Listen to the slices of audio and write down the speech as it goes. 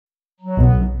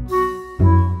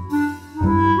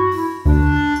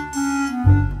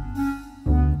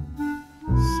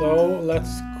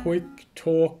let's quick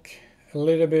talk a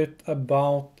little bit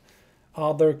about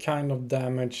other kind of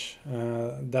damage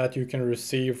that you can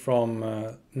receive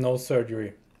from nose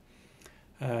surgery.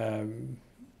 Damage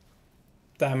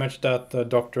that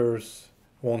doctors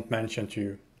won't mention to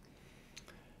you.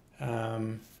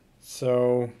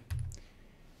 So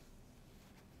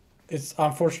it's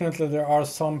unfortunately there are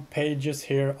some pages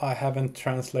here I haven't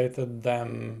translated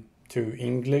them to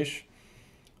English,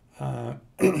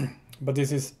 but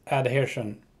this is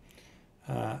adhesion,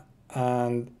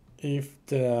 and if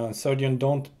the surgeon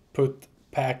don't put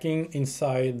packing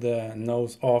inside the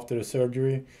nose after the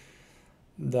surgery,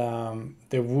 the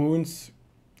wounds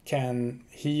can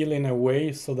heal in a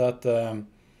way so that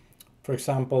for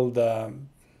example the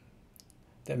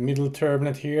middle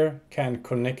turbinate here can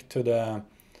connect to the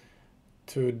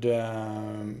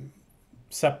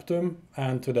septum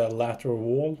and to the lateral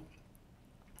wall,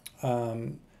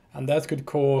 and that could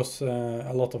cause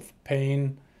a lot of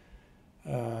pain,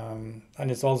 and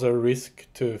it's also a risk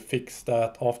to fix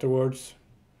that afterwards.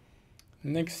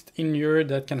 Next injury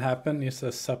that can happen is a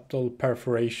septal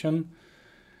perforation,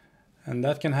 and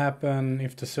that can happen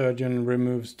if the surgeon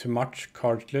removes too much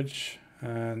cartilage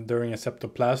during a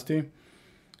septoplasty.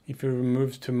 If he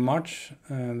removes too much,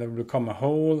 there will become a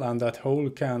hole, and that hole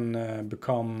can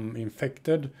become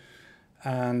infected,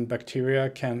 and bacteria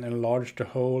can enlarge the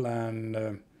hole,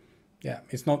 and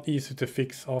it's not easy to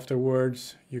fix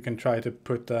afterwards. You can try to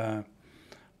put a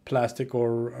plastic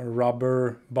or a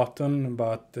rubber button,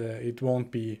 but it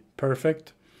won't be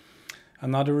perfect.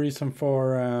 Another reason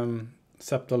for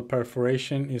septal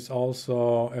perforation is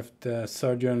also if the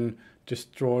surgeon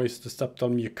destroys the septal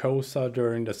mucosa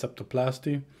during the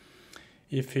septoplasty.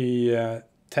 If he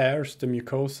tears the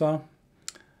mucosa,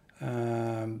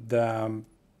 the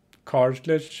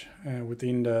cartilage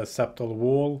within the septal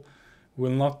wall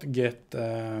will not get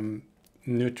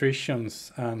nutrition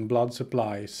and blood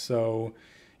supply. So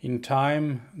in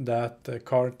time that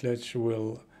cartilage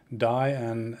will die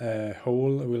and a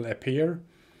hole will appear,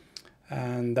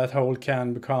 and that hole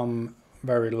can become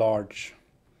very large.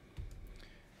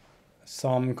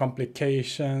 Some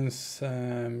complications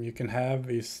you can have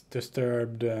is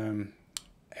disturbed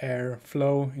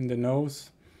airflow in the nose.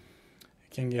 You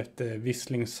can get the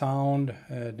whistling sound,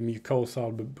 the mucosa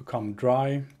will become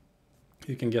dry.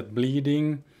 You can get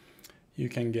bleeding, you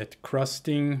can get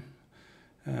crusting,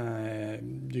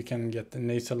 you can get the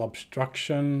nasal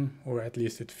obstruction, or at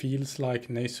least it feels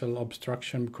like nasal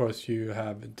obstruction because you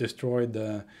have destroyed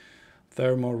the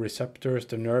thermoreceptors,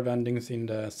 the nerve endings in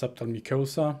the septal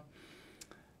mucosa.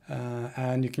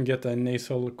 And you can get a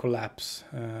nasal collapse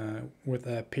with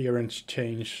the appearance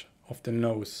change of the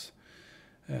nose.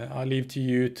 I'll leave to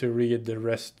you to read the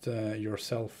rest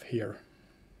yourself here.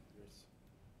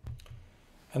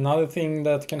 Another thing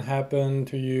that can happen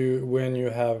to you when you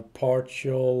have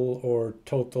partial or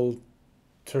total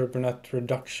turbinate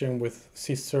reduction with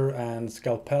scissor and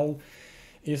scalpel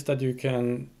is that you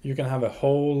can have a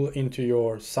hole into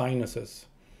your sinuses,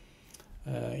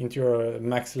 into your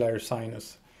maxillary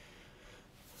sinus.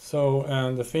 So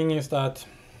the thing is that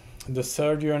the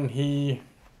surgeon, he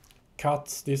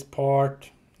cuts this part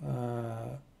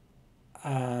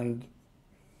and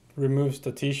removes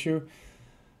the tissue,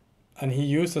 and he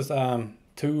uses a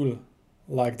tool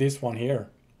like this one here,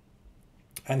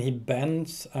 and he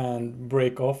bends and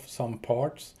break off some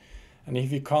parts, and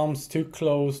if he comes too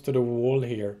close to the wall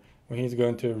here when he's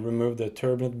going to remove the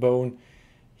turbinate bone,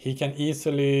 he can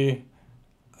easily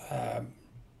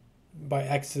by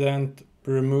accident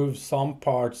remove some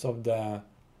parts of the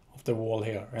wall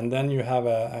here, and then you have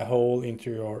a hole into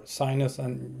your sinus,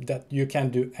 and that you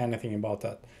can't do anything about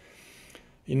that.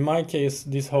 In my case,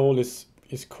 this hole is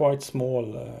quite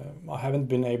small. I haven't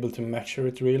been able to measure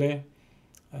it really,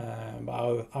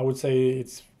 but I would say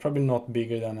it's probably not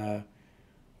bigger than a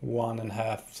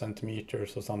 1.5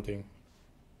 centimeters or something.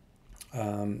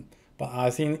 But I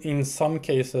think in some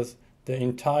cases the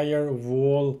entire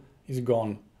wall is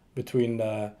gone between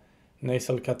the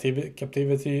nasal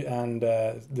cavity and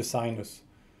the sinus,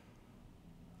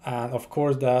 and of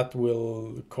course that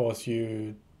will cause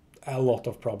you a lot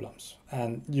of problems,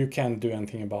 and you can't do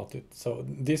anything about it. So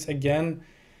this again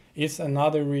is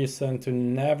another reason to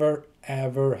never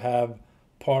ever have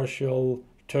partial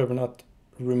turbinate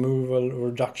removal or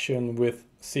reduction with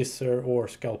scissor or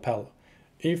scalpel.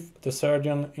 If the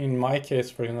surgeon, in my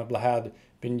case for example, had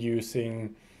been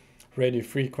using radio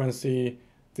frequency,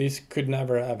 this could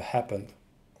never have happened,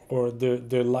 or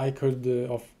the likelihood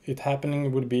of it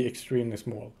happening would be extremely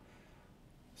small.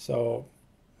 So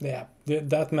yeah,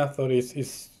 that method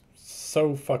is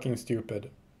so fucking stupid.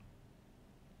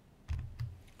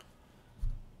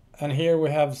 And here we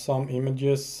have some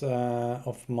images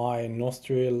of my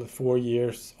nostril 4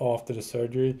 years after the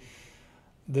surgery.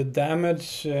 The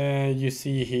damage you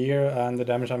see here and the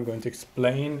damage I'm going to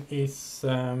explain is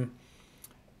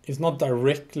not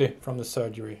directly from the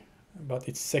surgery, but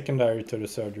it's secondary to the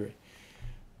surgery.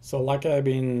 So like I've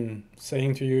been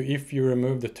saying to you, if you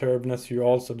remove the turbinates, you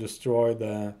also destroy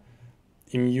the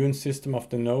immune system of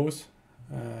the nose.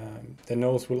 The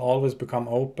nose will always become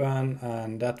open,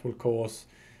 and that will cause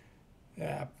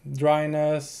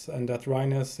dryness, and that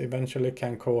dryness eventually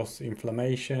can cause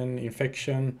inflammation,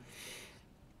 infection.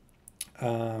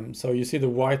 So you see the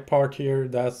white part here,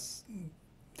 that's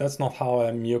not how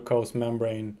a mucous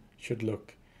membrane should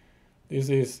look. This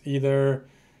is either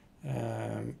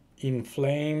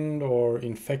inflamed or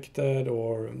infected,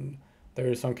 or there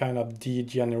is some kind of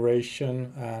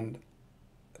degeneration, and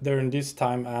during this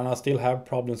time, and I still have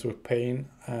problems with pain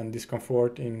and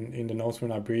discomfort in the nose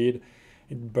when I breathe.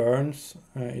 It burns.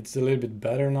 It's a little bit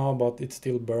better now, but it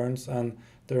still burns, and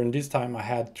during this time I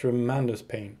had tremendous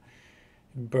pain.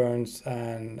 It burns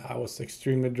and I was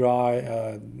extremely dry.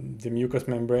 The mucous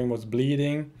membrane was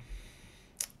bleeding.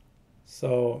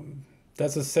 So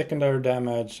that's a secondary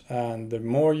damage, and the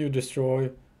more you destroy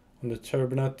on the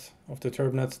turbinate of the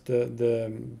turbinates,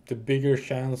 the bigger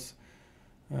chance,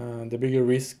 the bigger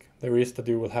risk there is that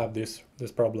you will have this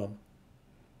problem.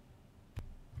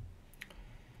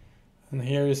 And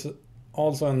here is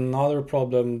also another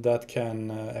problem that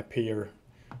can appear.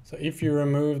 So if you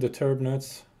remove the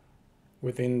turbinates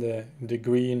within the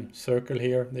green circle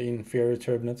here, the inferior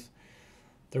turbinates,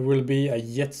 there will be a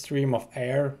jet stream of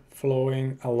air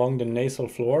flowing along the nasal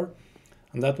floor,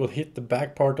 and that will hit the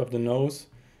back part of the nose.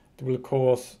 It will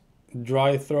cause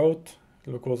dry throat,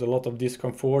 it will cause a lot of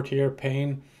discomfort here,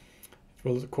 pain. It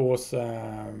will cause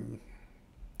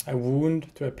a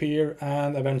wound to appear,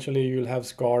 and eventually you'll have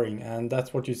scarring, and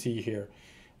that's what you see here.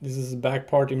 This is the back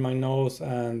part in my nose,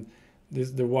 and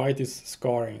the white is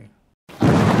scarring.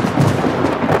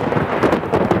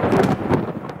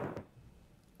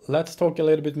 Let's talk a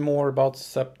little bit more about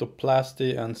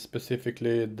septoplasty, and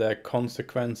specifically the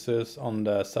consequences on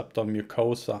the septal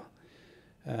mucosa.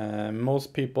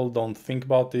 Most people don't think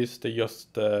about this. They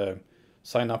just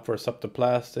sign up for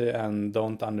septoplasty and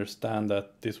don't understand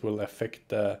that this will affect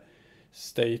the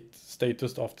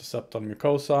status of the septal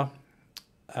mucosa.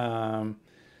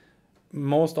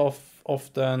 Most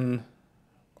often,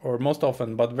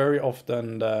 but very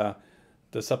often, the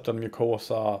septal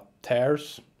mucosa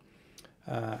tears.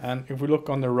 And if we look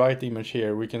on the right image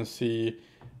here, we can see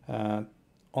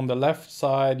on the left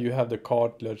side you have the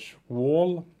cartilage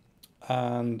wall,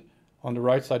 and on the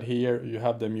right side here you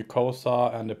have the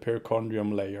mucosa and the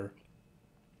perichondrium layer.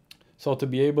 So to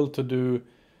be able to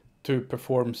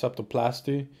perform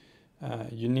septoplasty,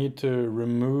 you need to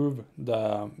remove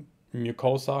the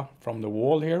mucosa from the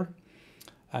wall here.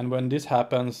 And when this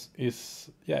happens, it's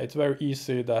very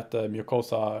easy that the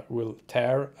mucosa will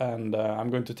tear, and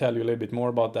I'm going to tell you a little bit more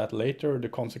about that later, the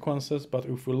consequences. But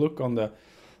if we look on the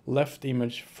left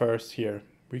image first here,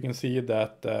 we can see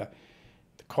that the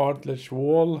cartilage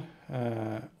wall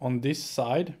on this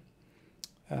side,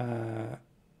 and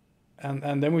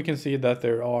then we can see that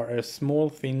there are a small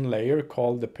thin layer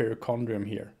called the perichondrium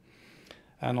here.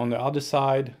 And on the other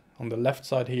side, on the left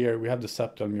side here, we have the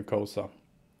septal mucosa.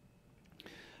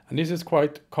 And this is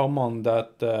quite common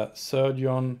that the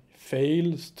surgeon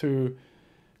fails to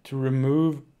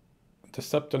remove the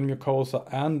septal mucosa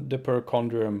and the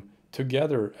perichondrium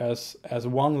together as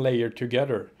one layer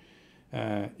together.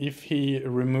 If he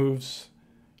removes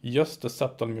just the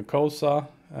septal mucosa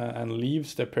and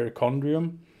leaves the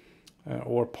perichondrium,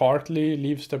 or partly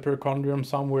leaves the perichondrium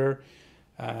somewhere,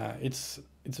 it's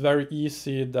very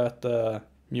easy that the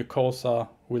mucosa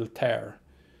will tear.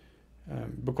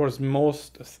 Because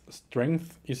most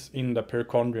strength is in the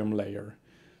perichondrium layer.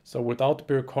 So without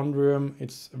perichondrium,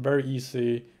 it's very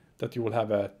easy that you will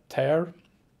have a tear.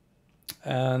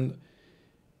 And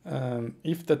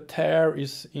if the tear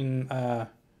is in a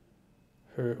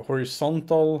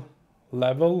horizontal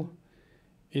level,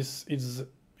 is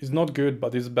not good,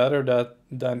 but it's better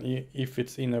than if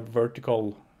it's in a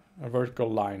vertical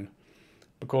line.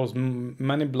 Because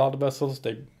many blood vessels,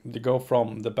 they go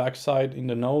from the back side in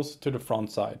the nose to the front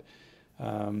side.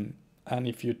 And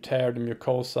if you tear the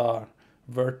mucosa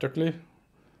vertically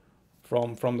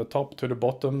from the top to the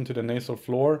bottom to the nasal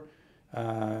floor,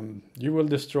 you will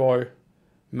destroy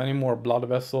many more blood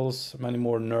vessels, many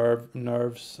more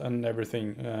nerves and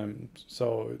everything.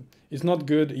 So it's not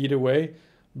good either way,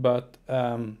 but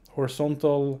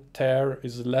horizontal tear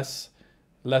is less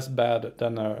bad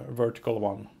than a vertical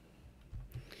one.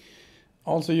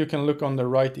 Also, you can look on the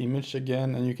right image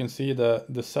again, and you can see the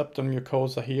septal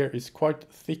mucosa here is quite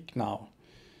thick now.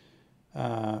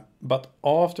 But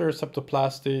after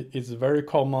septoplasty, it's very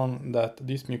common that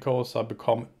this mucosa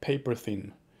become paper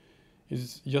thin.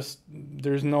 It's just,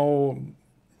 there's no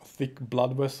thick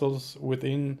blood vessels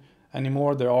within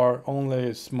anymore. There are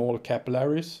only small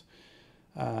capillaries.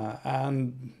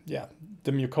 And yeah,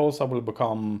 the mucosa will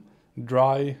become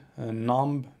dry and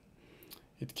numb.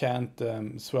 It can't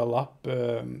swell up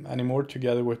anymore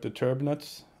together with the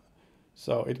turbinates.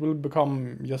 So it will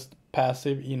become just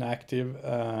passive, inactive,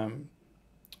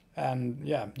 and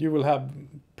yeah, you will have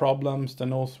problems. The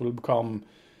nose will become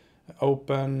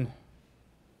open.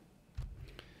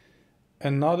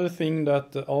 Another thing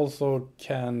that also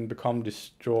can become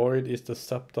destroyed is the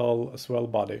septal swell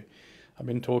body. I've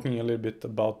been talking a little bit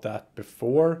about that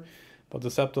before, but the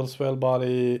septal swell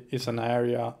body is an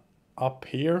area up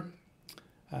here.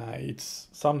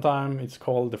 Sometimes it's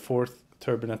called the fourth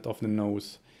turbinate of the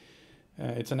nose.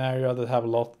 It's an area that have a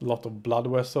lot of blood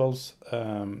vessels,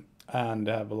 and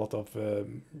they have a lot of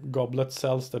goblet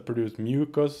cells that produce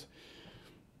mucus.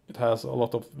 It has a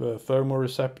lot of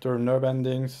thermoreceptor nerve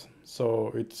endings,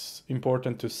 so it's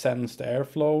important to sense the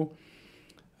airflow.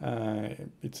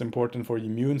 It's important for the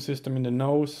immune system in the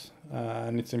nose,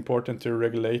 and it's important to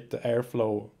regulate the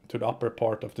airflow to the upper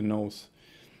part of the nose.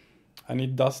 And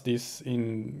it does this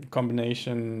in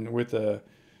combination with the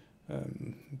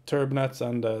turbinates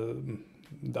and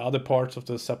the other parts of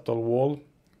the septal wall,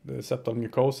 the septal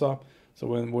mucosa. So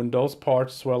when those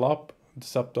parts swell up, the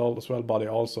septal swell body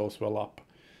also swell up,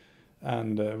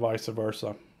 and vice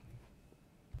versa.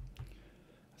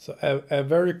 So a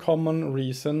very common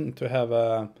reason to have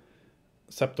a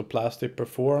septoplasty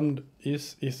performed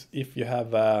is if you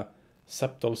have a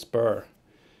septal spur.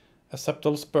 A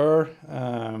septal spur,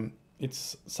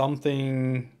 it's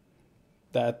something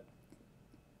that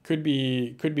could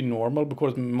be normal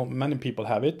because many people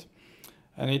have it,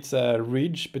 and it's a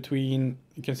ridge between,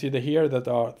 you can see here that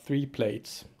are 3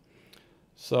 plates.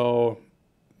 So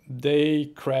they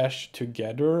crash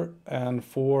together and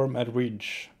form a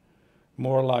ridge,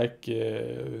 more like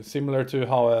similar to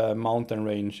how a mountain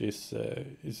range is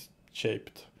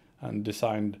shaped and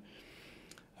designed.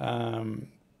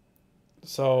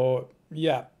 So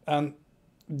yeah, and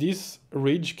this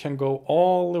ridge can go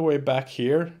all the way back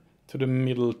here to the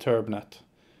middle turbinate.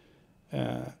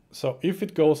 So if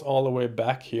it goes all the way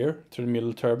back here to the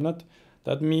middle turbinate,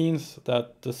 that means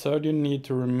that the surgeon need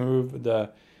to remove the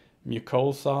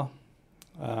mucosa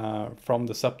from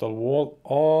the septal wall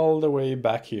all the way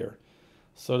back here.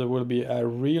 So there will be a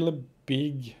really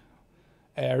big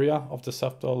area of the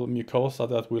septal mucosa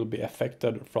that will be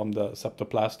affected from the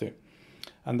septoplasty.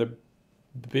 And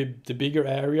the bigger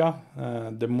area,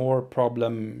 the more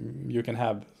problem you can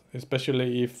have,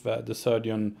 especially if the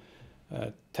surgeon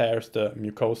tears the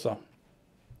mucosa.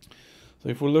 So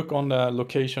if we look on the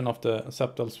location of the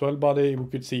septal swell body, we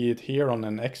could see it here on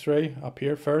an X-ray up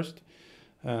here first.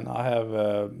 And I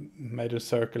have made a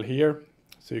circle here,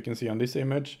 so you can see on this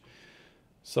image.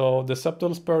 So the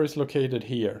septal spur is located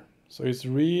here. So it's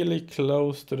really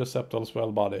close to the septal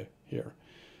swell body here.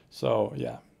 So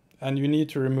yeah, and you need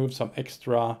to remove some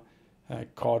extra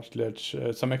cartilage,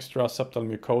 some extra septal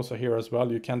mucosa here as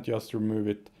well. You can't just remove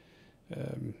it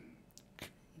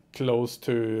close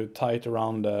to tight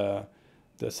around the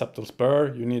septal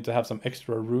spur. You need to have some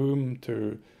extra room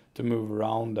to move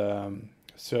around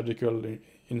surgical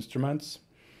instruments.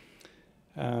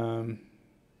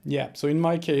 Yeah, so in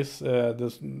my case,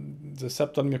 the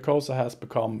septal mucosa has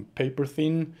become paper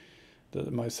thin.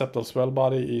 My septal swell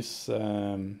body is,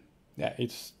 yeah,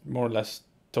 it's more or less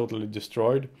totally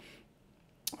destroyed.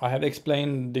 I have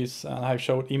explained this and I've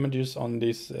showed images on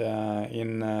this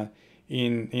in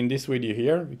this video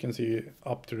here. You can see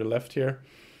up to the left here.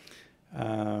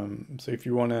 So if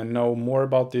you want to know more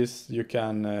about this, you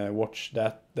can watch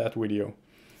that video.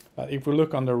 If we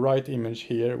look on the right image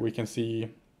here, we can see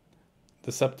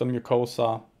the septal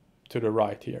mucosa to the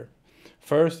right here.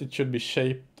 First, it should be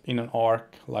shaped in an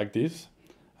arc like this,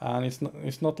 and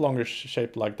it's not longer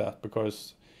shaped like that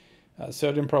because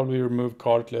surgeon probably removed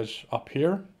cartilage up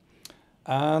here,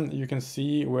 and you can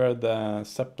see where the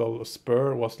septal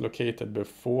spur was located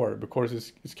before, because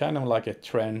it's kind of like a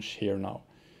trench here now.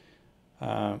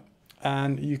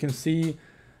 And you can see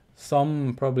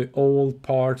some probably old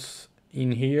parts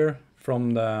in here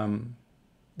from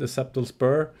the septal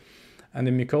spur, and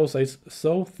the mucosa is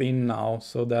so thin now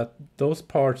so that those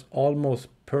parts almost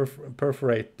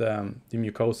perforate the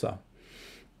mucosa.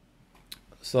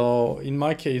 So in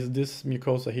my case, this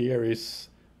mucosa here is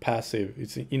passive,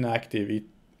 it's inactive,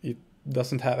 it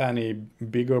doesn't have any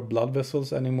bigger blood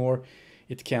vessels anymore.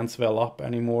 it can't swell up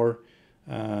anymore.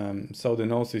 So the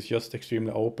nose is just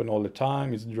extremely open all the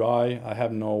time. It's dry. I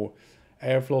have no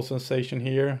airflow sensation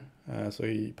here. So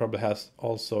he probably has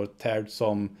also teared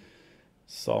some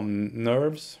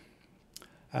nerves.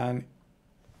 And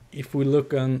if we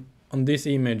look on this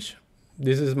image,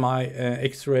 this is my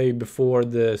x-ray before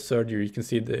the surgery. You can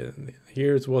see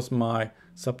here was my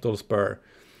septal spur,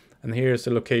 and here's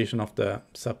the location of the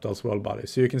septal swell body.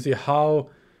 So you can see how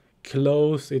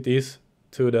close it is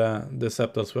to the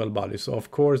septal swell body. So of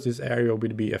course this area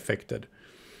will be affected.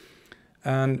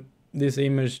 And this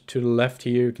image to the left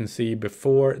here, you can see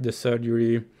before the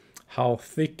surgery how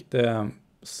thick the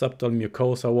septal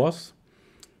mucosa was,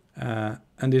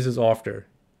 and this is after.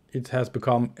 It has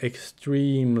become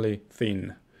extremely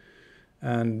thin.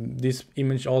 And this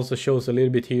image also shows a little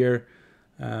bit here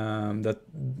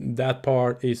that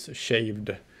part is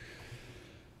shaved.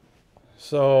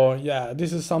 So yeah,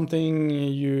 this is something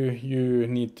you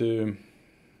need to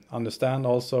understand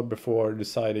also before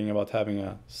deciding about having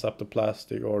a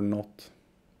septoplasty or not.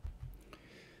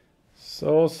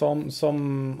 So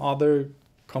some other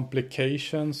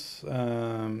complications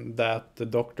that the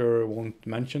doctor won't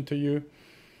mention to you.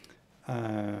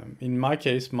 In my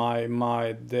case,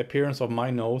 the appearance of my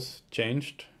nose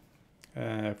changed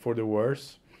for the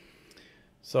worse.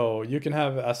 So you can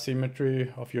have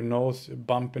asymmetry of your nose,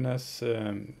 bumpiness.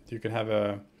 You can have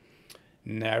a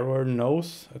narrower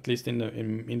nose, at least in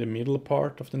the middle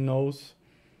part of the nose.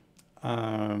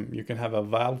 You can have a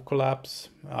valve collapse.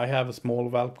 I have a small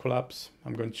valve collapse.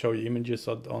 I'm going to show you images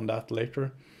on that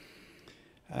later.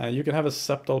 You can have a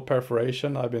septal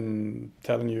perforation. I've been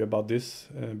telling you about this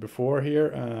before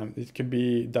here. It could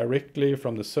be directly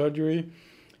from the surgery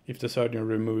if the surgeon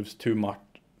removes too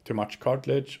much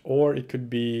cartilage, or it could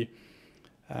be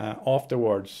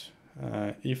afterwards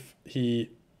if he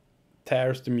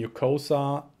tears the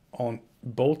mucosa on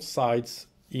both sides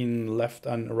in left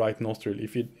and right nostril.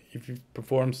 If he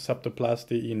performs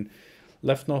septoplasty in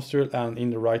left nostril and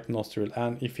in the right nostril,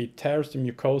 and if he tears the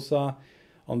mucosa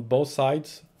on both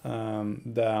sides,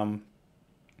 the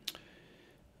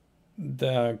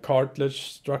cartilage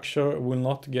structure will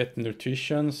not get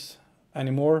nutritions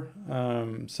anymore.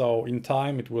 So in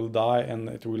time it will die, and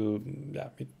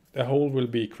a hole will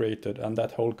be created, and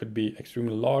that hole could be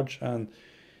extremely large. And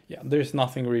yeah, there's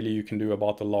nothing really you can do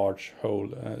about a large hole.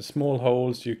 Small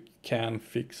holes you can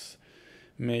fix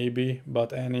maybe,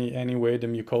 but anyway the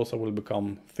mucosa will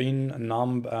become thin,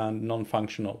 numb, and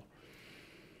non-functional.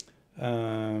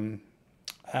 And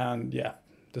yeah,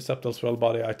 the septal swell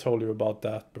body, I told you about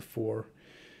that before.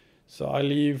 So I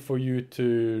leave for you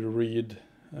to read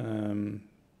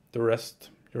the rest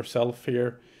yourself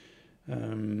here.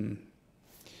 If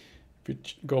we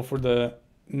go for the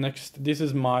next, this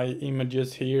is my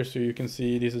images here, so you can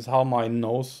see this is how my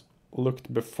nose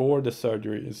looked before the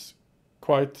surgery. It's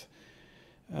quite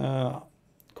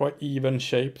even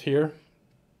shaped here,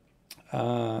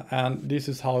 and this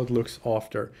is how it looks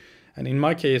after. And in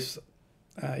my case,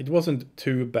 it wasn't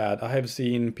too bad. I have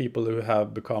seen people who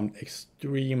have become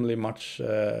extremely much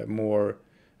more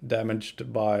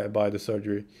damaged by the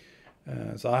surgery.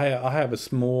 So I have a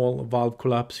small valve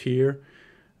collapse here.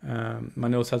 My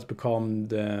nose has become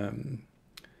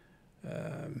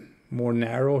more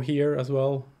narrow here as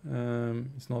well.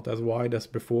 It's not as wide as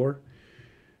before.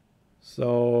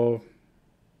 So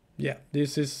yeah,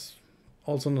 this is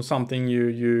also something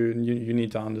you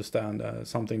need to understand,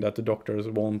 something that the doctors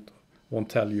won't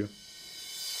tell you.